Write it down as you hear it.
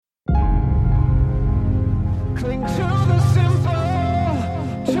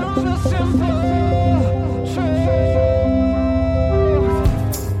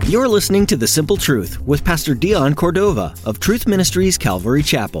You're listening to The Simple Truth with Pastor Dion Cordova of Truth Ministries Calvary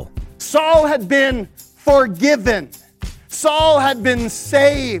Chapel. Saul had been forgiven. Saul had been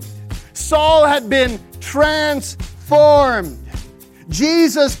saved. Saul had been transformed.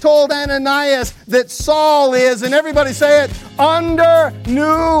 Jesus told Ananias that Saul is, and everybody say it, under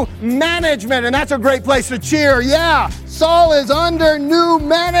new management. And that's a great place to cheer. Yeah, Saul is under new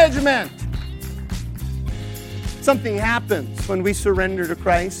management. Something happens when we surrender to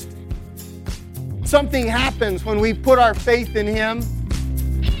Christ. Something happens when we put our faith in Him.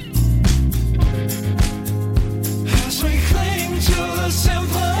 As we cling to the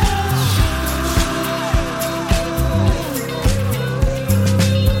simple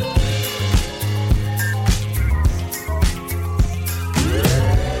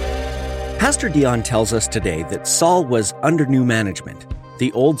Pastor Dion tells us today that Saul was under new management.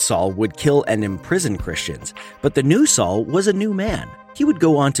 The old Saul would kill and imprison Christians, but the new Saul was a new man. He would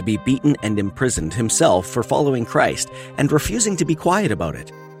go on to be beaten and imprisoned himself for following Christ and refusing to be quiet about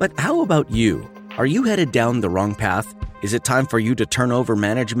it. But how about you? Are you headed down the wrong path? Is it time for you to turn over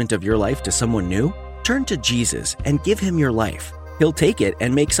management of your life to someone new? Turn to Jesus and give Him your life. He'll take it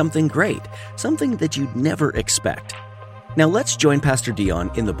and make something great, something that you'd never expect. Now let's join Pastor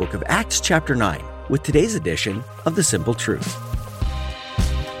Dion in the book of Acts chapter 9 with today's edition of The Simple Truth.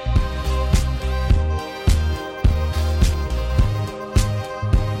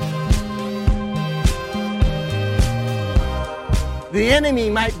 The enemy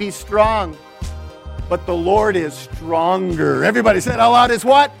might be strong, but the Lord is stronger. Everybody said out loud, is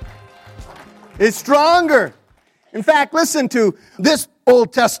what? It's stronger. In fact, listen to this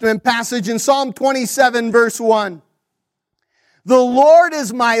Old Testament passage in Psalm 27, verse 1. The Lord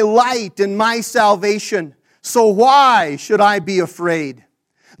is my light and my salvation, so why should I be afraid?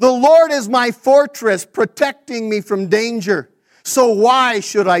 The Lord is my fortress, protecting me from danger, so why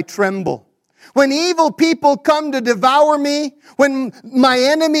should I tremble? When evil people come to devour me, when my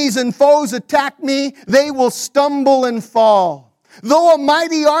enemies and foes attack me, they will stumble and fall. Though a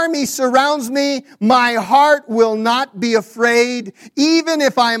mighty army surrounds me, my heart will not be afraid. Even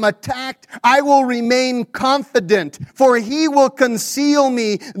if I am attacked, I will remain confident, for He will conceal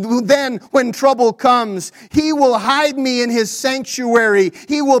me then when trouble comes. He will hide me in His sanctuary.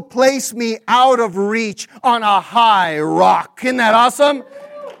 He will place me out of reach on a high rock. Isn't that awesome?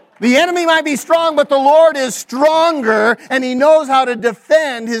 The enemy might be strong, but the Lord is stronger, and He knows how to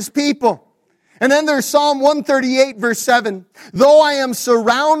defend His people. And then there's Psalm 138, verse 7. Though I am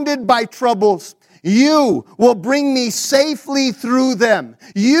surrounded by troubles, You will bring me safely through them.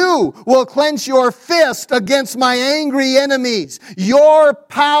 You will clench Your fist against my angry enemies. Your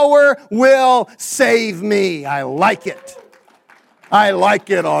power will save me. I like it. I like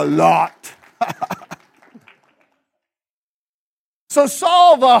it a lot. So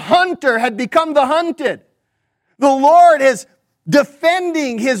Saul the hunter had become the hunted. The Lord is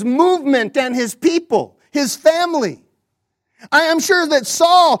defending His movement and His people, His family. I am sure that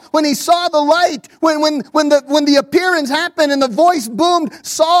Saul, when he saw the light, when the appearance happened and the voice boomed,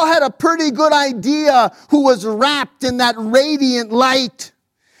 Saul had a pretty good idea who was wrapped in that radiant light.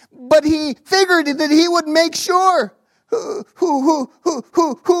 But he figured that he would make sure. Who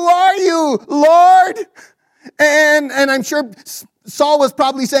are you, Lord? And I'm sure Saul was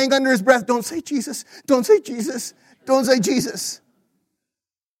probably saying under his breath, don't say Jesus, don't say Jesus, don't say Jesus.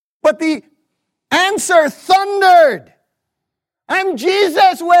 But the answer thundered. I'm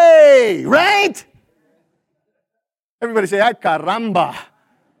Jesus' way, right? Everybody say, ay caramba.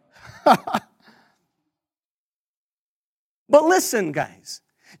 But listen, guys,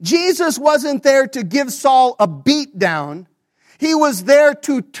 Jesus wasn't there to give Saul a beat down. He was there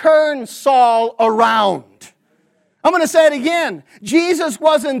to turn Saul around. I'm going to say it again. Jesus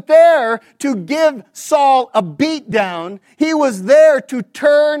wasn't there to give Saul a beat down. He was there to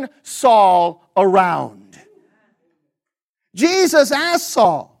turn Saul around. Jesus asked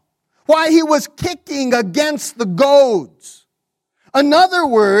Saul why he was kicking against the goads. In other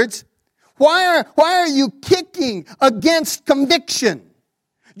words, why are you kicking against conviction?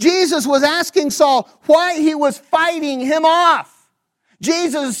 Jesus was asking Saul why he was fighting him off.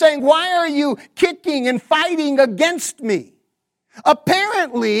 Jesus is saying, why are you kicking and fighting against me?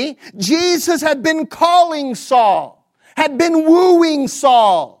 Apparently, Jesus had been calling Saul, had been wooing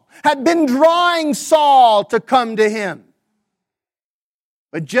Saul, had been drawing Saul to come to him.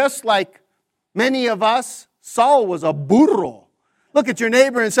 But just like many of us, Saul was a burro. Look at your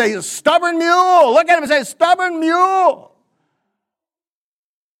neighbor and say, stubborn mule. Look at him and say, stubborn mule.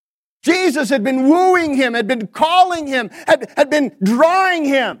 Jesus had been wooing him, had been calling him, had been drawing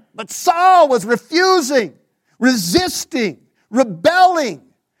him. But Saul was refusing, resisting, rebelling.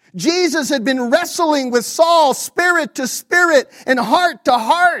 Jesus had been wrestling with Saul, spirit to spirit and heart to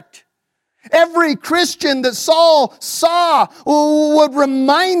heart. Every Christian that Saul saw would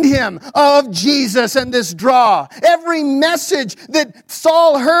remind him of Jesus and this draw. Every message that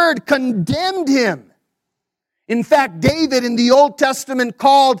Saul heard condemned him. In fact, David in the Old Testament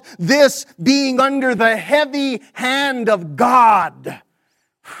called this being under the heavy hand of God.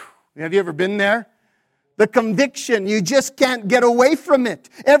 Have you ever been there? The conviction, you just can't get away from it.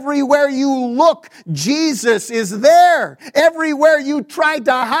 Everywhere you look, Jesus is there. Everywhere you try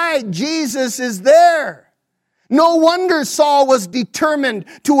to hide, Jesus is there. No wonder Saul was determined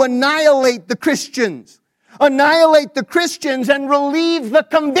to annihilate the Christians. Annihilate the Christians and relieve the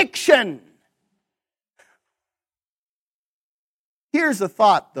conviction. Here's a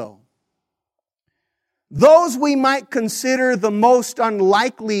thought, though. Those we might consider the most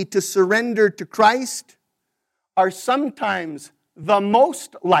unlikely to surrender to Christ are sometimes the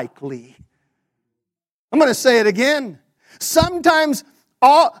most likely. I'm going to say it again. Sometimes,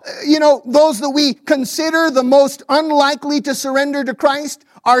 those that we consider the most unlikely to surrender to Christ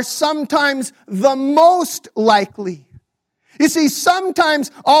are sometimes the most likely. You see,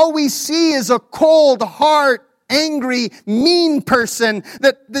 sometimes all we see is a cold, hard, angry, mean person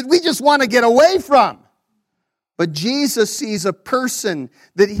that we just want to get away from. But Jesus sees a person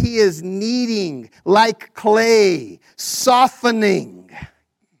that he is kneading like clay, softening.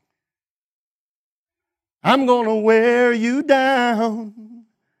 I'm going to wear you down.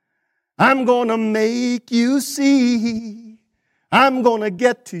 I'm going to make you see. I'm going to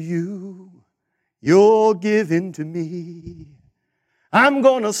get to you. You'll give in to me. I'm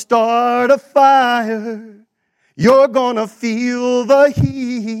going to start a fire. You're going to feel the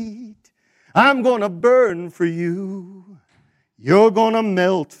heat. I'm going to burn for you. You're going to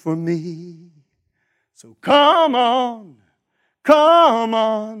melt for me. So come on,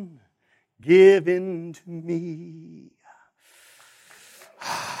 give in to me.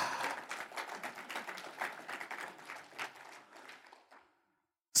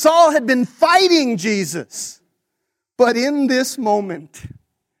 Saul had been fighting Jesus, but in this moment,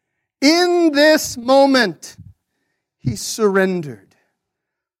 he surrendered.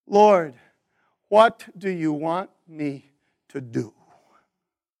 Lord, what do you want me to do?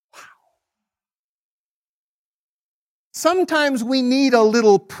 Wow. Sometimes we need a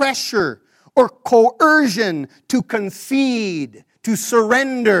little pressure or coercion to concede, to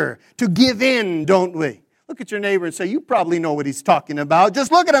surrender, to give in, don't we? Look at your neighbor and say, you probably know what he's talking about.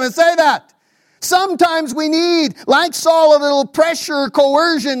 Just look at him and say that. Sometimes we need, like Saul, a little pressure or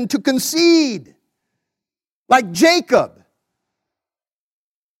coercion to concede. Like Jacob.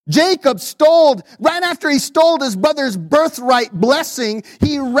 Jacob right after he stole his brother's birthright blessing,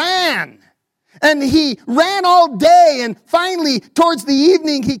 he ran. And he ran all day, and finally, towards the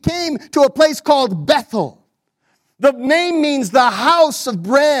evening, he came to a place called Bethel. The name means the house of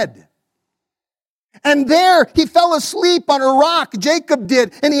bread. And there, he fell asleep on a rock, Jacob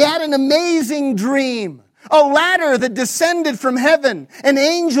did, and he had an amazing dream. A ladder that descended from heaven, and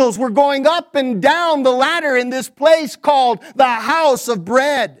angels were going up and down the ladder in this place called the house of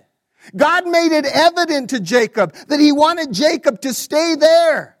bread. God made it evident to Jacob that he wanted Jacob to stay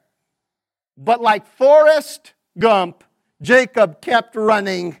there. But like Forrest Gump, Jacob kept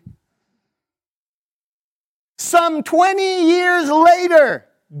running. Some 20 years later,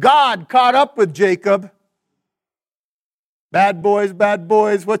 God caught up with Jacob. Bad boys,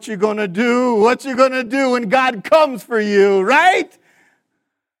 what you gonna do? What you gonna do when God comes for you, right?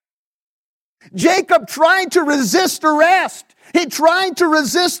 Jacob tried to resist arrest. He tried to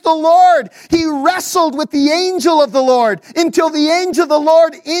resist the Lord. He wrestled with the angel of the Lord until the angel of the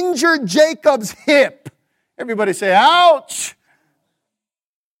Lord injured Jacob's hip. Everybody say, ouch!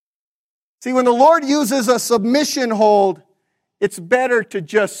 See, when the Lord uses a submission hold, it's better to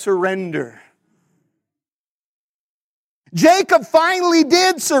just surrender. Jacob finally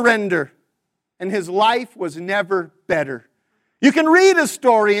did surrender, and his life was never better. You can read his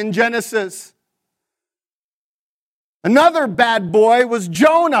story in Genesis. Another bad boy was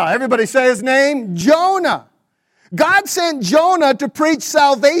Jonah. Everybody say his name, Jonah. God sent Jonah to preach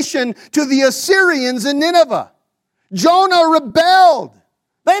salvation to the Assyrians in Nineveh. Jonah rebelled.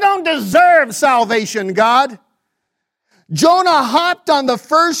 They don't deserve salvation, God. Jonah hopped on the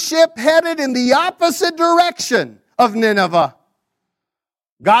first ship headed in the opposite direction of Nineveh.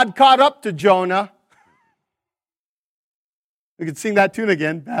 God caught up to Jonah. We could sing that tune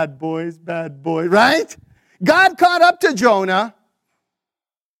again. Bad boys, right? God caught up to Jonah.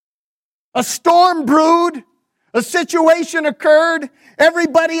 A storm brewed. A situation occurred.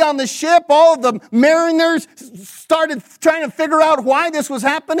 Everybody on the ship, all of the mariners started trying to figure out why this was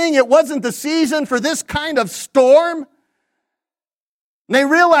happening. It wasn't the season for this kind of storm. And they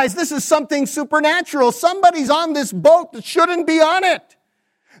realized this is something supernatural. Somebody's on this boat that shouldn't be on it.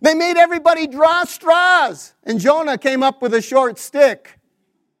 They made everybody draw straws. And Jonah came up with a short stick.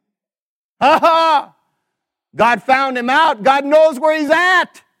 Ha ha! God found him out. God knows where he's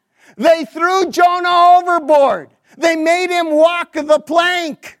at. They threw Jonah overboard. They made him walk the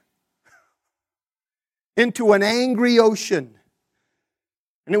plank into an angry ocean.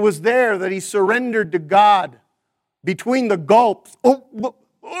 And it was there that he surrendered to God between the gulps. Oh,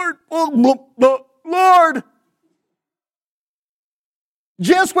 Lord, oh, Lord.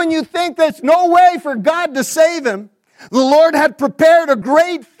 Just when you think there's no way for God to save him, the Lord had prepared a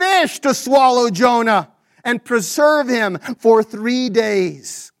great fish to swallow Jonah and preserve him for 3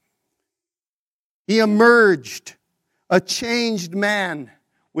 days. He emerged a changed man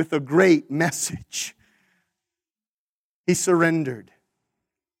with a great message. He surrendered.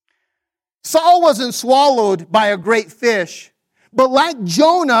 Saul wasn't swallowed by a great fish, but like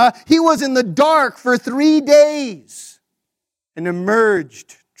Jonah, he was in the dark for 3 days and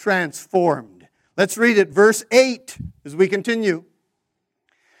emerged transformed. Let's read it, verse 8, as we continue.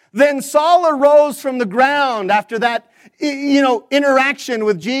 Then Saul arose from the ground after that, interaction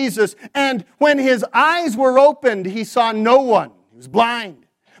with Jesus. And when his eyes were opened, he saw no one. He was blind.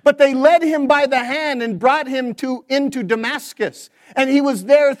 But they led him by the hand and brought him into Damascus. And he was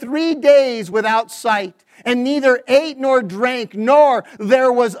there 3 days without sight, and neither ate nor drank, nor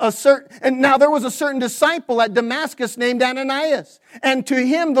there was a certain disciple at Damascus named Ananias. And to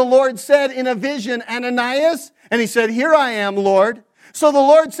him the Lord said in a vision, Ananias? And he said, Here I am, Lord. So the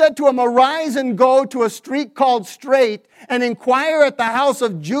Lord said to him, Arise and go to a street called Straight, and inquire at the house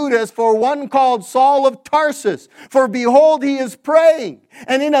of Judas for one called Saul of Tarsus. For behold, he is praying.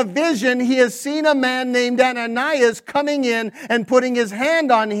 And in a vision he has seen a man named Ananias coming in and putting his hand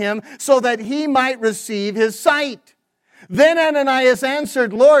on him so that he might receive his sight. Then Ananias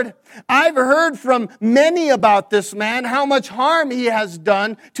answered, Lord, I've heard from many about this man, how much harm he has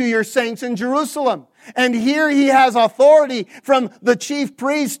done to your saints in Jerusalem. And here he has authority from the chief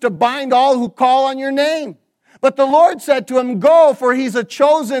priest to bind all who call on your name. But the Lord said to him, Go, for he's a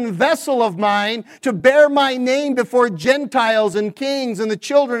chosen vessel of mine to bear my name before Gentiles and kings and the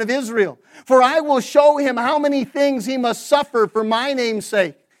children of Israel. For I will show him how many things he must suffer for my name's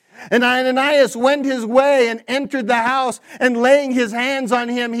sake. And Ananias went his way and entered the house, and laying his hands on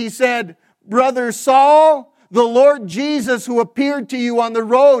him, he said, Brother Saul, the Lord Jesus who appeared to you on the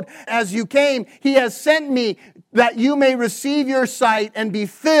road as you came, he has sent me that you may receive your sight and be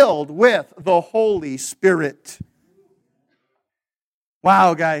filled with the Holy Spirit.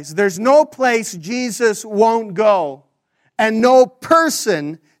 Wow, guys, there's no place Jesus won't go and no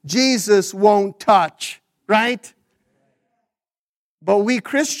person Jesus won't touch, right? But we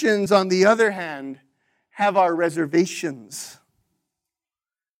Christians, on the other hand, have our reservations.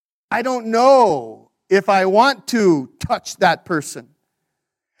 I don't know if I want to touch that person.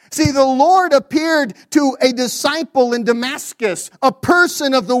 See, the Lord appeared to a disciple in Damascus, a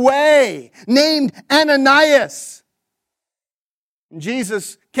person of the way, named Ananias. And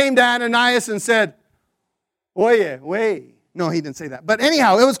Jesus came to Ananias and said, Oye, wey. No, he didn't say that. But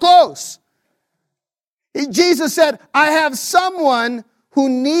anyhow, it was close. Jesus said, I have someone who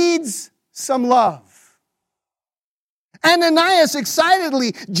needs some love. Ananias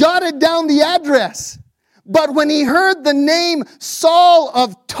excitedly jotted down the address. But when he heard the name Saul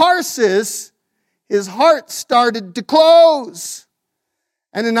of Tarsus, his heart started to close.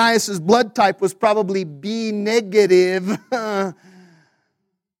 Ananias' blood type was probably B negative.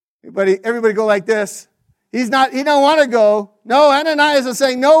 Everybody go like this. He don't want to go. No, Ananias is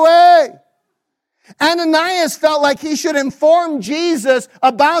saying, no way. Ananias felt like he should inform Jesus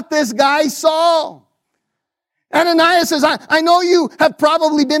about this guy Saul. Ananias says, I know you have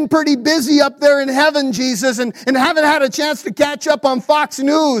probably been pretty busy up there in heaven, Jesus, and haven't had a chance to catch up on Fox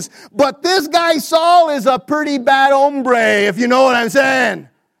News. But this guy Saul is a pretty bad hombre, if you know what I'm saying.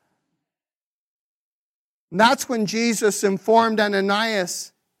 And that's when Jesus informed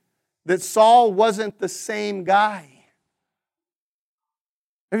Ananias that Saul wasn't the same guy.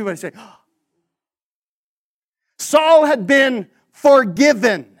 Everybody say, oh. Saul had been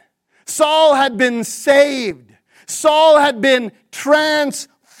forgiven. Saul had been saved. Saul had been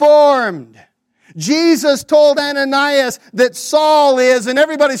transformed. Jesus told Ananias that Saul is, and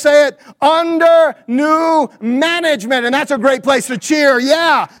everybody say it, under new management. And that's a great place to cheer.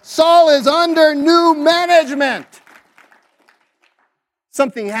 Yeah, Saul is under new management.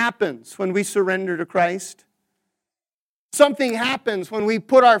 Something happens when we surrender to Christ. Something happens when we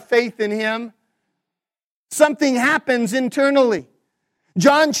put our faith in Him. Something happens internally.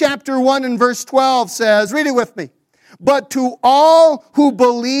 John chapter 1 and verse 12 says, read it with me. But to all who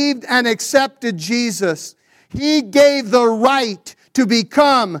believed and accepted Jesus, He gave the right to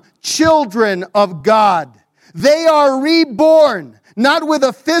become children of God. They are reborn, not with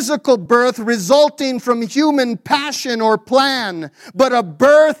a physical birth resulting from human passion or plan, but a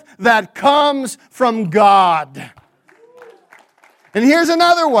birth that comes from God. And here's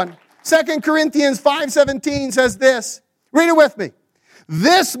another one. 2 Corinthians 5:17 says this. Read it with me.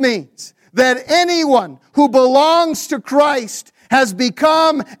 This means that anyone who belongs to Christ has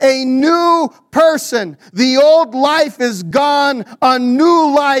become a new person. The old life is gone. A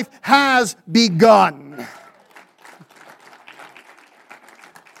new life has begun.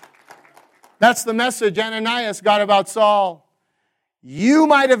 That's the message Ananias got about Saul. You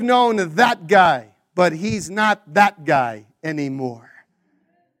might have known that guy, but he's not that guy anymore.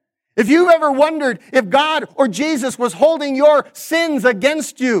 If you've ever wondered if God or Jesus was holding your sins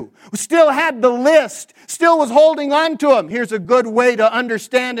against you, still had the list, still was holding on to them, here's a good way to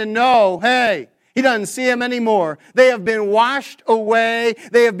understand and know, hey, He doesn't see them anymore. They have been washed away.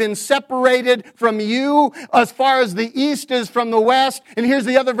 They have been separated from you as far as the east is from the west. And here's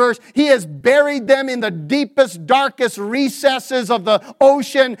the other verse. He has buried them in the deepest, darkest recesses of the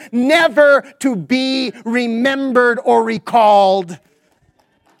ocean, never to be remembered or recalled.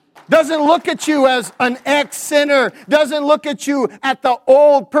 Doesn't look at you as an ex-sinner. Doesn't look at you at the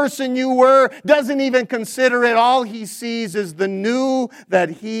old person you were. Doesn't even consider it. All He sees is the new that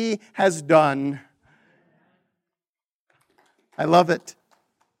He has done. I love it.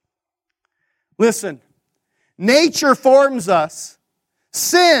 Listen, nature forms us.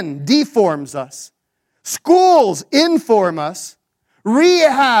 Sin deforms us. Schools inform us.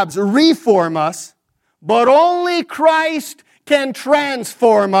 Rehabs reform us. But only Christ can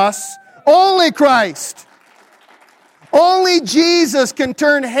transform us. Only Christ. Only Jesus can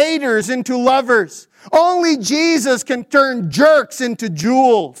turn haters into lovers. Only Jesus can turn jerks into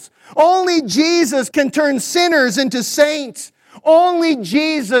jewels. Only Jesus can turn sinners into saints. Only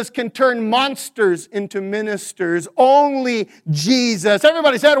Jesus can turn monsters into ministers. Only Jesus.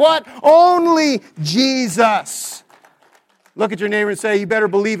 Everybody said what? Only Jesus. Look at your neighbor and say, you better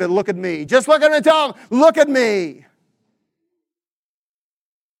believe it. Look at me. Just look at him and tell him, look at me.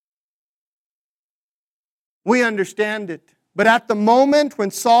 We understand it. But at the moment when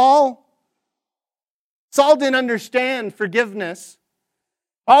Saul didn't understand forgiveness.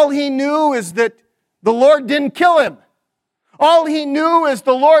 All he knew is that the Lord didn't kill him. All he knew is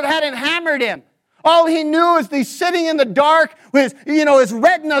the Lord hadn't hammered him. All he knew is he's sitting in the dark with, his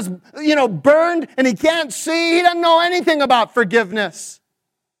retina's, burned and he can't see. He doesn't know anything about forgiveness.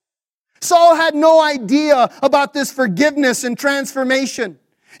 Saul had no idea about this forgiveness and transformation.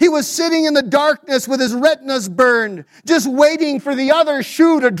 He was sitting in the darkness with his retinas burned, just waiting for the other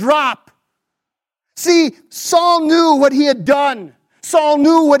shoe to drop. See, Saul knew what he had done. Saul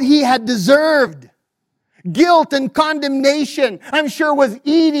knew what he had deserved. Guilt and condemnation, I'm sure, was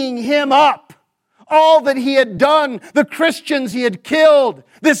eating him up. All that he had done, the Christians he had killed,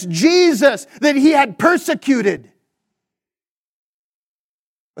 this Jesus that he had persecuted.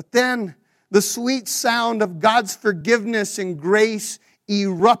 But then the sweet sound of God's forgiveness and grace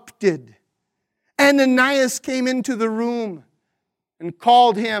erupted. Ananias came into the room and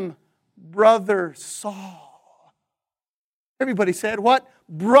called him Brother Saul. Everybody said, what?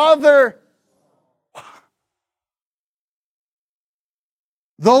 Brother.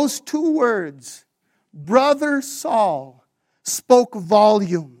 Those two words, Brother Saul, spoke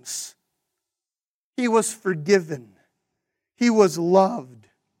volumes. He was forgiven. He was loved.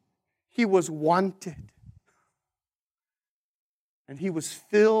 He was wanted. And he was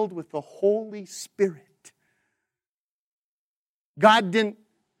filled with the Holy Spirit. God didn't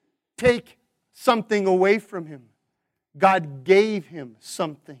take something away from him. God gave him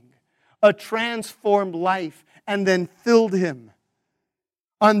something, a transformed life, and then filled him.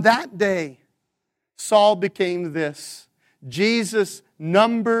 On that day, Saul became this, Jesus'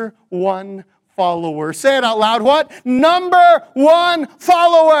 number one follower. Say it out loud. What? Number one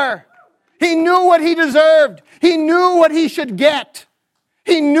follower. He knew what he deserved. He knew what he should get.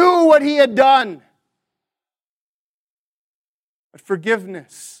 He knew what he had done. But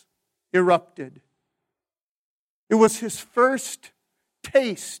forgiveness erupted. It was his first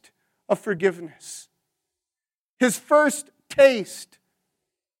taste of forgiveness. His first taste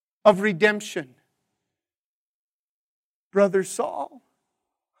of redemption. Brother Saul.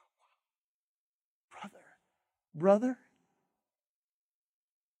 Brother.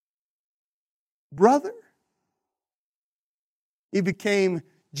 He became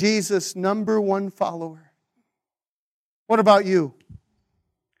Jesus' number one follower. What about you?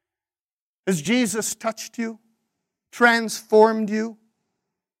 Has Jesus touched you? Transformed you?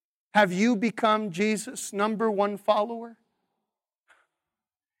 Have you become Jesus' number one follower?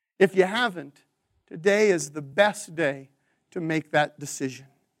 If you haven't, today is the best day to make that decision.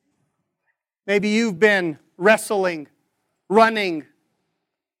 Maybe you've been wrestling, running,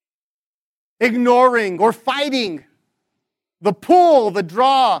 ignoring, or fighting the pull, the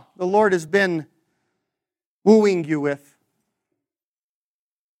draw the Lord has been wooing you with.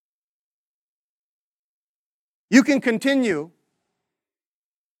 You can continue.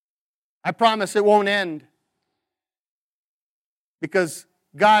 I promise it won't end. Because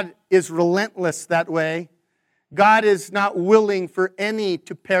God is relentless that way. God is not willing for any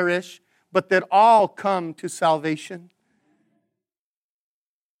to perish, but that all come to salvation.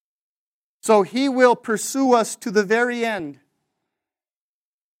 So He will pursue us to the very end.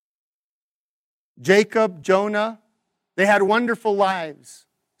 Jacob, Jonah, they had wonderful lives.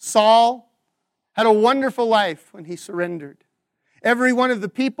 Saul had a wonderful life when he surrendered. Every one of the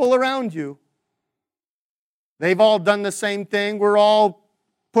people around you, they've all done the same thing. We're all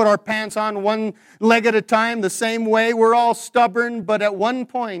put our pants on one leg at a time, the same way. We're all stubborn, but at one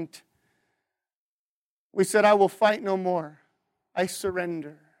point, we said, I will fight no more. I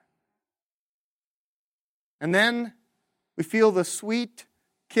surrender. And then we feel the sweet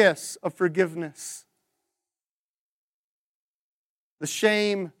kiss of forgiveness. The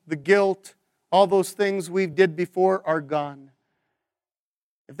shame, the guilt, all those things we did before are gone.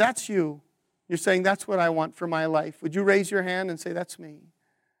 If that's you, you're saying, that's what I want for my life. Would you raise your hand and say, that's me?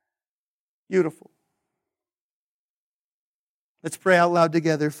 Beautiful. Let's pray out loud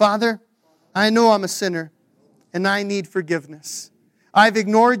together. Father, I know I'm a sinner and I need forgiveness. I've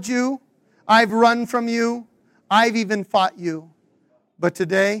ignored you. I've run from you. I've even fought you. But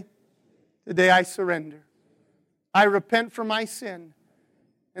today I surrender. I repent for my sin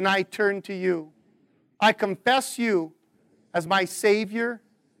and I turn to you. I confess you as my Savior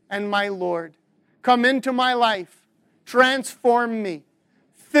and my Lord. Come into my life. Transform me.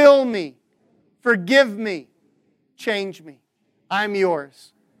 Fill me. Forgive me. Change me. I'm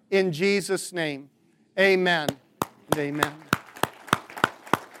yours. In Jesus' name, amen and amen.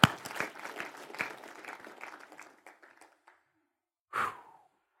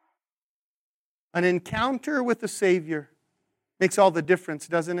 An encounter with the Savior makes all the difference,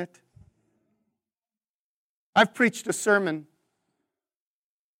 doesn't it? I've preached a sermon,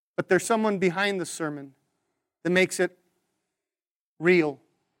 but there's someone behind the sermon that makes it real.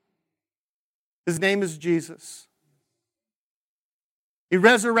 His name is Jesus. He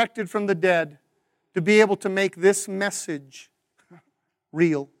resurrected from the dead to be able to make this message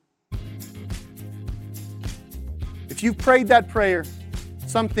real. If you prayed that prayer,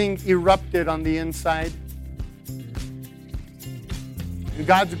 something erupted on the inside. And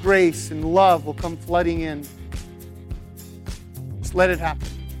God's grace and love will come flooding in. Just let it happen.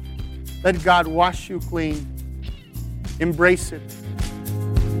 Let God wash you clean. Embrace it.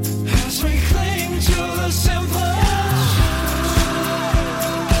 As we cling to the simple.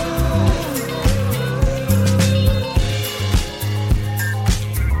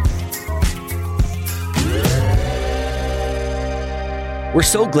 We're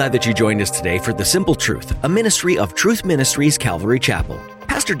so glad that you joined us today for The Simple Truth, a ministry of Truth Ministries Calvary Chapel.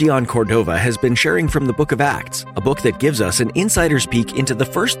 Pastor Dion Cordova has been sharing from the book of Acts, a book that gives us an insider's peek into the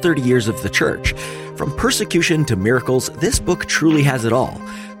first 30 years of the church. From persecution to miracles, this book truly has it all.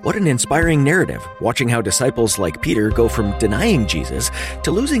 What an inspiring narrative, watching how disciples like Peter go from denying Jesus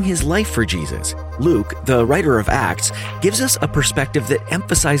to losing his life for Jesus. Luke, the writer of Acts, gives us a perspective that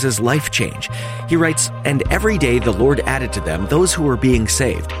emphasizes life change. He writes, "And every day the Lord added to them those who were being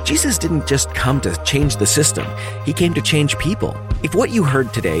saved." Jesus didn't just come to change the system. He came to change people. If what you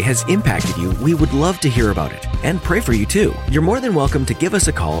heard today has impacted you, we would love to hear about it and pray for you too. You're more than welcome to give us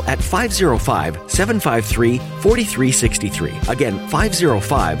a call at 505-753-4363. Again,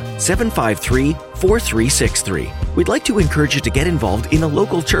 505-753-4363. We'd like to encourage you to get involved in a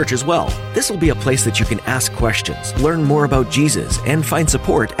local church as well. This will be a place that you can ask questions, learn more about Jesus, and find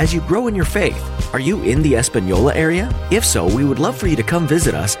support as you grow in your faith. Are you in the Espanola area? If so, we would love for you to come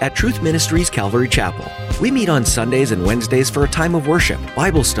visit us at Truth Ministries Calvary Chapel. We meet on Sundays and Wednesdays for a time of worship,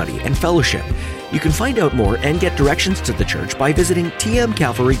 Bible study, and fellowship. You can find out more and get directions to the church by visiting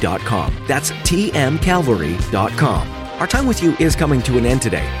tmcalvary.com. That's tmcalvary.com. Our time with you is coming to an end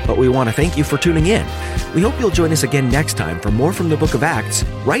today, but we want to thank you for tuning in. We hope you'll join us again next time for more from the book of Acts,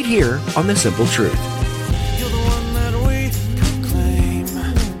 right here on The Simple Truth. You're the one that we proclaim.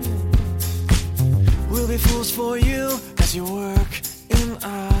 We'll be fools for you as you work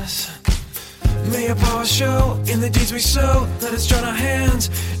us. May your power show in the deeds we sow. Let us join our hands,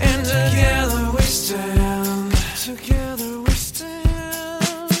 and together we stand. Together